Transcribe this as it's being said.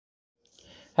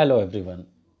Hello everyone.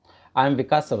 I am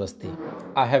Vikas Avasthi.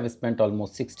 I have spent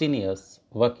almost 16 years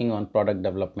working on product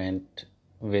development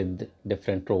with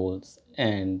different roles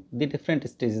and the different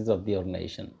stages of the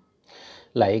organization,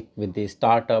 like with the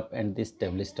startup and the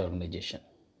established organization.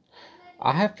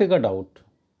 I have figured out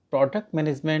product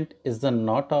management is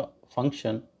not a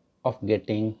function of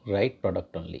getting right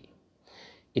product only.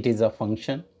 It is a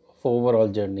function of overall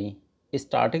journey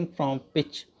starting from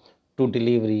pitch to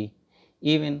delivery.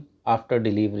 Even after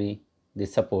delivery, the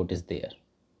support is there.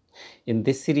 In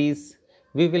this series,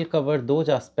 we will cover those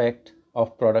aspects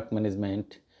of product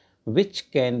management which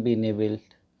can be enabled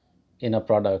in a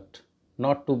product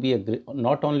not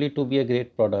only to be a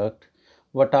great product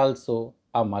but also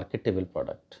a marketable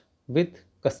product with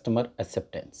customer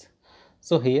acceptance.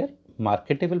 So here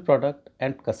marketable product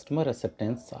and customer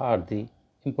acceptance are the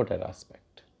important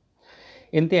aspect.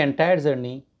 In the entire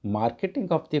journey, marketing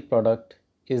of the product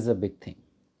is a big thing.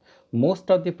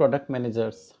 Most of the product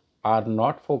managers are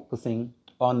not focusing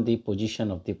on the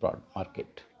position of the product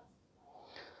market.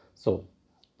 So,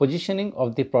 positioning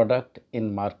of the product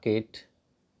in market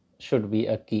should be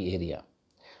a key area.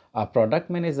 A product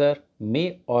manager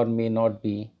may or may not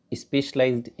be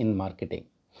specialized in marketing,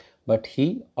 but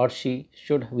he or she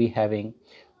should be having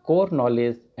core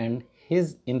knowledge and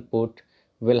his input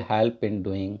will help in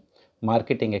doing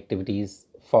marketing activities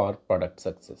for product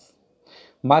success.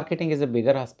 Marketing is a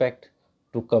bigger aspect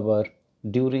to cover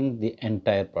during the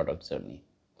entire product journey.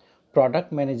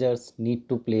 Product managers need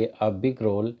to play a big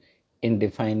role in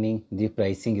defining the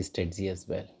pricing strategy as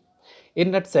well.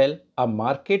 In nutshell, a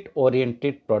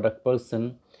market-oriented product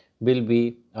person will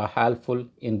be helpful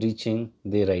in reaching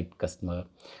the right customer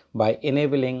by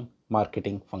enabling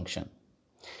marketing function.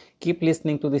 Keep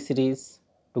listening to the series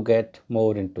to get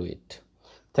more into it.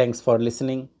 Thanks for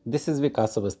listening. This is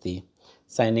Vikas Avasthi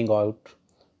signing out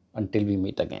until we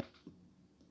meet again.